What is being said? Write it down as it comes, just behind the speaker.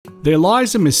There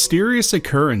lies a mysterious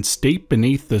occurrence deep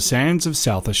beneath the sands of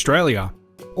South Australia.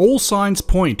 All signs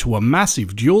point to a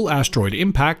massive dual asteroid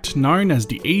impact known as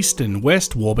the East and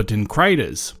West Warburton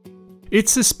craters.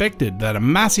 It's suspected that a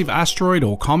massive asteroid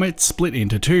or comet split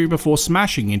into two before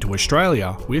smashing into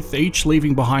Australia, with each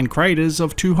leaving behind craters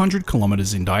of 200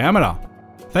 kilometers in diameter.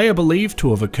 They are believed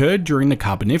to have occurred during the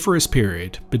Carboniferous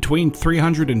period, between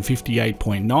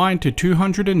 358.9 to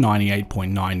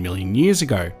 298.9 million years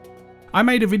ago. I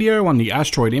made a video on the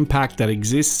asteroid impact that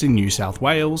exists in New South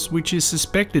Wales, which is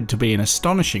suspected to be an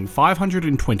astonishing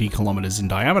 520 kilometers in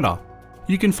diameter.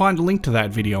 You can find a link to that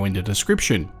video in the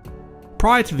description.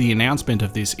 Prior to the announcement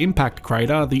of this impact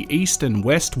crater, the East and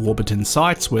West Warburton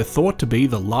sites were thought to be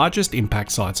the largest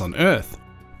impact sites on Earth.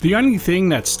 The only thing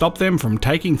that stopped them from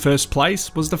taking first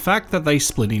place was the fact that they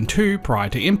split in two prior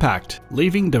to impact,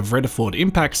 leaving the Vredefort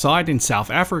impact site in South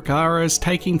Africa as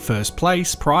taking first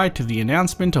place prior to the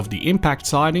announcement of the impact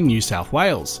site in New South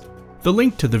Wales. The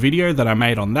link to the video that I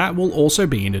made on that will also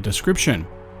be in the description.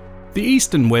 The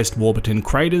East and West Warburton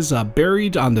craters are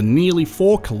buried under nearly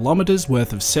 4 kilometers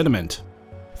worth of sediment.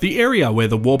 The area where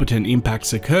the Warburton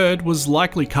impacts occurred was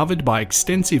likely covered by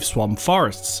extensive swamp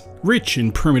forests, rich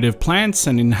in primitive plants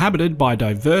and inhabited by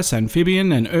diverse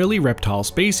amphibian and early reptile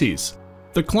species.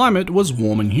 The climate was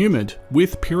warm and humid,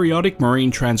 with periodic marine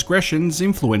transgressions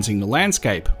influencing the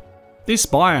landscape. This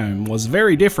biome was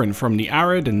very different from the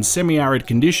arid and semi-arid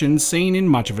conditions seen in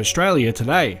much of Australia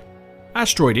today.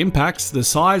 Asteroid impacts the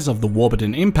size of the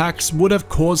Warburton impacts would have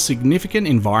caused significant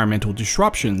environmental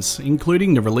disruptions,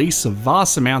 including the release of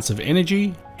vast amounts of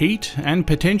energy, heat, and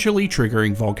potentially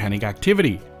triggering volcanic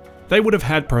activity. They would have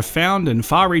had profound and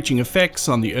far-reaching effects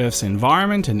on the Earth's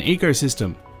environment and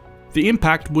ecosystem. The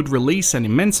impact would release an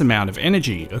immense amount of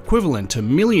energy, equivalent to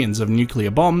millions of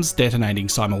nuclear bombs detonating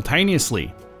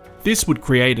simultaneously. This would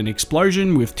create an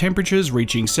explosion with temperatures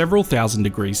reaching several thousand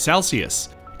degrees Celsius,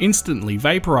 instantly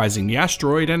vaporizing the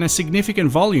asteroid and a significant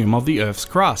volume of the Earth's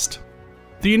crust.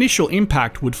 The initial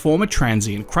impact would form a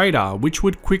transient crater, which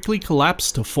would quickly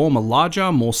collapse to form a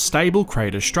larger, more stable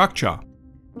crater structure.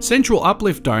 Central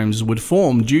uplift domes would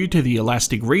form due to the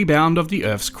elastic rebound of the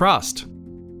Earth's crust.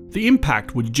 The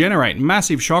impact would generate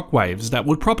massive shock waves that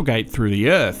would propagate through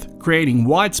the Earth, creating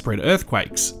widespread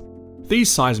earthquakes. These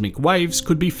seismic waves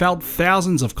could be felt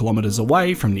thousands of kilometers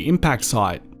away from the impact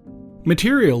site.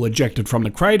 Material ejected from the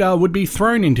crater would be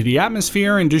thrown into the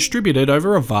atmosphere and distributed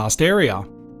over a vast area.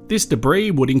 This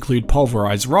debris would include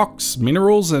pulverized rocks,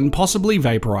 minerals, and possibly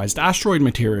vaporized asteroid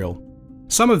material.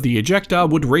 Some of the ejecta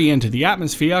would re-enter the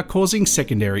atmosphere, causing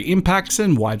secondary impacts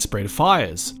and widespread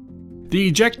fires.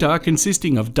 The ejecta,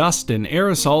 consisting of dust and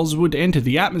aerosols, would enter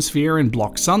the atmosphere and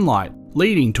block sunlight,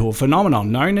 leading to a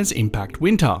phenomenon known as impact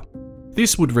winter.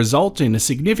 This would result in a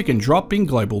significant drop in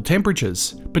global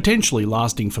temperatures, potentially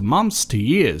lasting for months to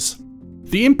years.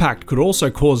 The impact could also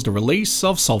cause the release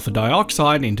of sulfur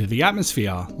dioxide into the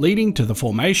atmosphere, leading to the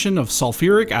formation of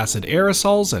sulfuric acid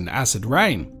aerosols and acid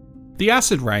rain. The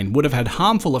acid rain would have had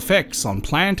harmful effects on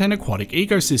plant and aquatic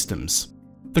ecosystems.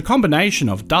 The combination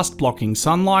of dust blocking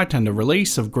sunlight and the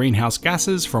release of greenhouse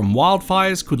gases from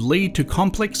wildfires could lead to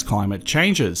complex climate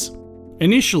changes.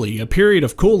 Initially, a period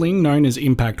of cooling known as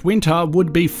impact winter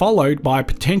would be followed by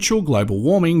potential global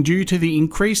warming due to the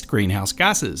increased greenhouse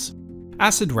gases.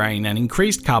 Acid rain and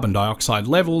increased carbon dioxide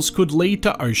levels could lead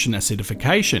to ocean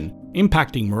acidification,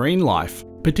 impacting marine life,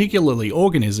 particularly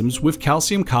organisms with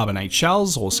calcium carbonate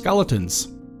shells or skeletons.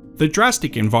 The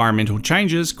drastic environmental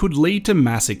changes could lead to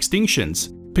mass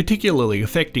extinctions, particularly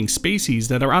affecting species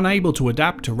that are unable to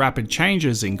adapt to rapid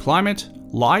changes in climate,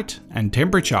 light, and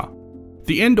temperature.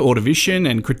 The end Ordovician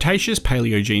and Cretaceous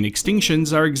Paleogene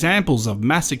extinctions are examples of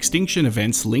mass extinction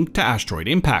events linked to asteroid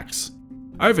impacts.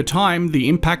 Over time, the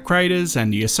impact craters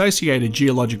and the associated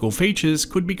geological features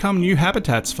could become new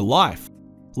habitats for life.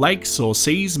 Lakes or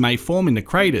seas may form in the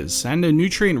craters, and the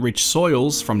nutrient-rich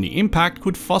soils from the impact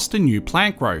could foster new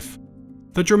plant growth.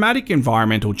 The dramatic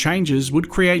environmental changes would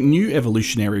create new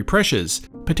evolutionary pressures,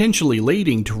 potentially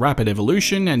leading to rapid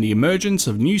evolution and the emergence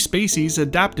of new species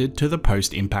adapted to the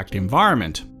post-impact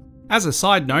environment. As a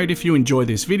side note, if you enjoy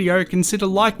this video, consider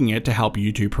liking it to help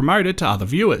YouTube promote it to other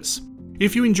viewers.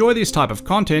 If you enjoy this type of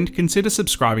content, consider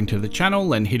subscribing to the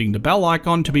channel and hitting the bell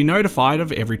icon to be notified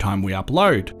of every time we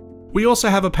upload. We also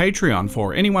have a Patreon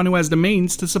for anyone who has the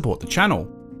means to support the channel.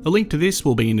 The link to this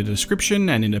will be in the description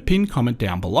and in a pinned comment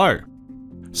down below.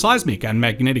 Seismic and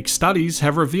magnetic studies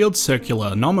have revealed circular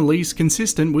anomalies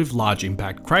consistent with large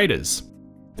impact craters.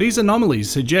 These anomalies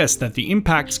suggest that the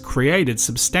impacts created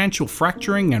substantial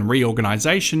fracturing and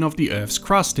reorganization of the Earth's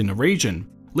crust in the region,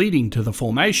 leading to the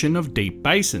formation of deep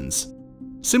basins.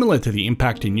 Similar to the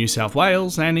impact in New South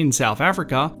Wales and in South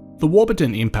Africa, the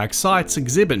Warburton impact sites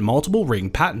exhibit multiple ring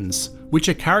patterns, which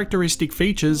are characteristic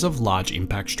features of large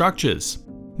impact structures.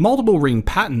 Multiple ring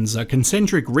patterns are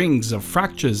concentric rings of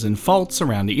fractures and faults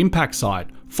around the impact site,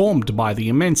 formed by the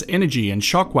immense energy and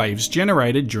shock waves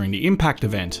generated during the impact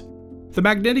event. The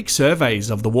magnetic surveys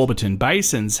of the Warburton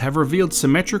basins have revealed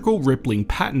symmetrical rippling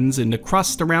patterns in the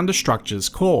crust around the structure's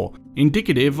core,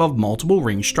 indicative of multiple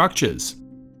ring structures.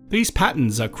 These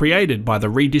patterns are created by the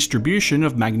redistribution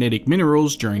of magnetic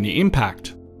minerals during the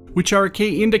impact, which are a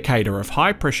key indicator of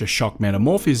high-pressure shock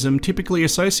metamorphism typically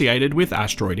associated with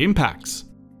asteroid impacts.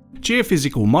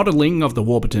 Geophysical modelling of the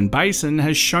Warburton Basin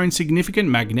has shown significant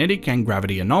magnetic and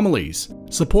gravity anomalies,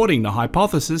 supporting the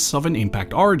hypothesis of an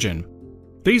impact origin.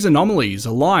 These anomalies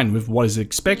align with what is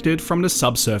expected from the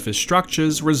subsurface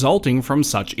structures resulting from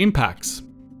such impacts.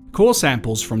 Core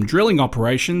samples from drilling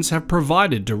operations have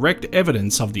provided direct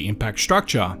evidence of the impact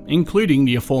structure, including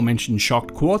the aforementioned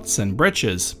shocked quartz and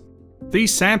breccias.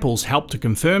 These samples help to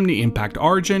confirm the impact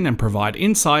origin and provide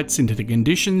insights into the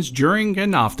conditions during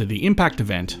and after the impact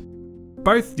event.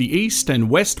 Both the East and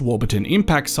West Warburton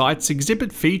impact sites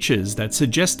exhibit features that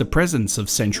suggest the presence of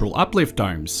central uplift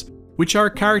domes, which are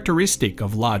a characteristic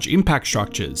of large impact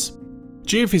structures.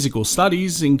 Geophysical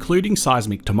studies, including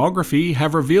seismic tomography,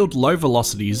 have revealed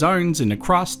low-velocity zones in the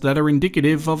crust that are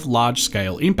indicative of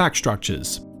large-scale impact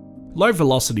structures.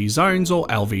 Low-velocity zones, or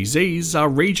LVZs, are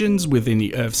regions within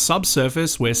the Earth's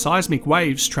subsurface where seismic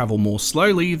waves travel more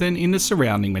slowly than in the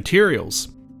surrounding materials.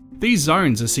 These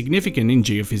zones are significant in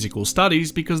geophysical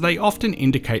studies because they often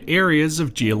indicate areas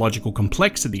of geological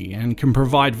complexity and can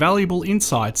provide valuable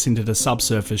insights into the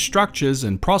subsurface structures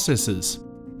and processes.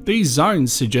 These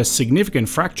zones suggest significant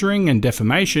fracturing and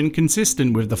deformation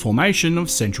consistent with the formation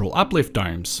of central uplift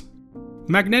domes.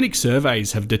 Magnetic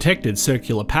surveys have detected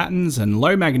circular patterns and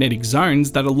low magnetic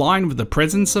zones that align with the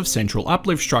presence of central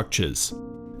uplift structures.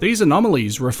 These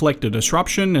anomalies reflect a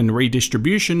disruption and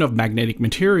redistribution of magnetic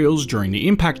materials during the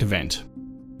impact event.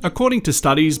 According to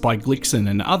studies by Glickson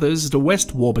and others, the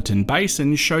West Warburton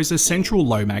Basin shows a central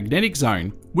low magnetic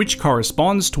zone, which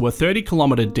corresponds to a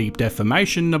 30-km deep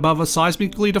deformation above a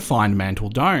seismically defined mantle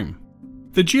dome.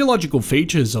 The geological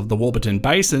features of the Warburton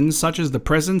Basin, such as the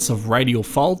presence of radial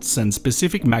faults and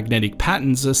specific magnetic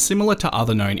patterns, are similar to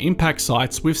other known impact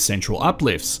sites with central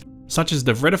uplifts, such as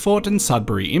the Vredefort and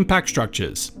Sudbury impact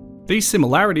structures. These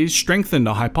similarities strengthen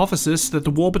the hypothesis that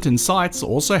the Warburton sites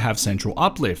also have central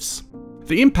uplifts.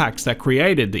 The impacts that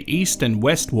created the East and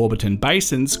West Warburton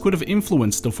basins could have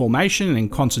influenced the formation and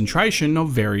concentration of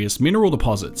various mineral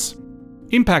deposits.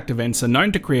 Impact events are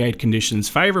known to create conditions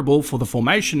favourable for the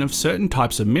formation of certain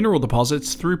types of mineral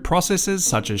deposits through processes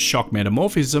such as shock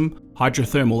metamorphism,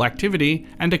 hydrothermal activity,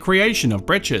 and the creation of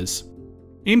breccias.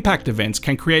 Impact events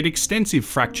can create extensive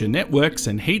fracture networks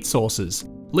and heat sources,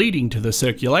 leading to the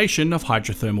circulation of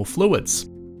hydrothermal fluids.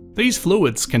 These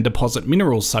fluids can deposit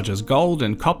minerals such as gold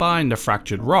and copper in the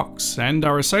fractured rocks, and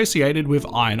are associated with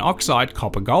iron oxide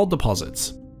copper-gold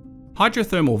deposits.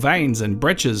 Hydrothermal veins and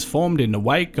breccias formed in the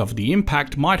wake of the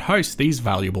impact might host these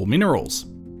valuable minerals.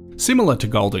 Similar to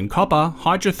gold and copper,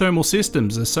 hydrothermal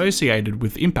systems associated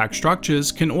with impact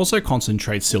structures can also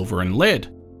concentrate silver and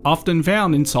lead, often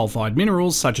found in sulfide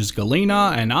minerals such as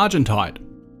galena and argentite.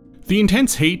 The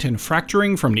intense heat and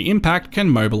fracturing from the impact can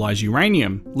mobilize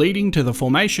uranium, leading to the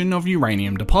formation of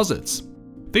uranium deposits.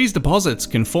 These deposits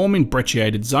can form in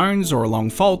brecciated zones or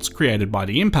along faults created by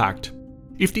the impact.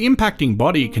 If the impacting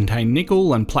body contained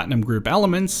nickel and platinum group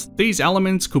elements, these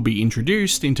elements could be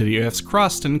introduced into the Earth's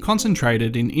crust and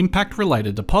concentrated in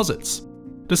impact-related deposits.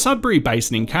 The Sudbury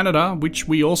Basin in Canada, which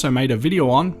we also made a video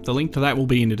on, the link to that will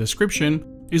be in the description,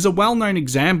 is a well-known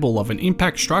example of an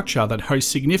impact structure that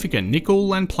hosts significant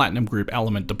nickel and platinum group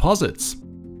element deposits.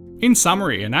 In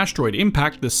summary, an asteroid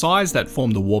impact the size that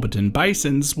formed the Warburton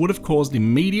Basins would have caused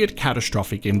immediate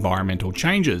catastrophic environmental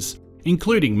changes,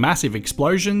 including massive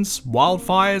explosions,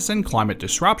 wildfires, and climate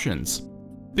disruptions.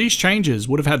 These changes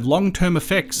would have had long-term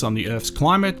effects on the Earth's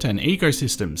climate and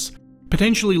ecosystems,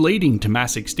 potentially leading to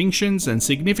mass extinctions and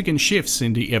significant shifts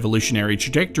in the evolutionary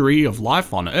trajectory of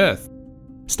life on Earth.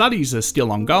 Studies are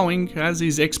still ongoing, as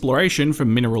is exploration for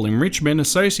mineral enrichment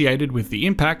associated with the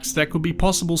impacts that could be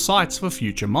possible sites for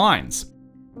future mines.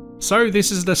 So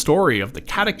this is the story of the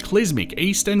cataclysmic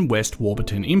East and West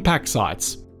Warburton impact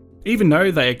sites. Even though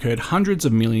they occurred hundreds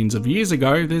of millions of years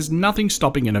ago, there's nothing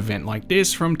stopping an event like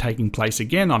this from taking place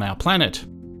again on our planet.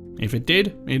 If it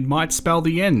did, it might spell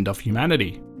the end of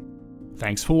humanity.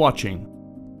 Thanks for watching.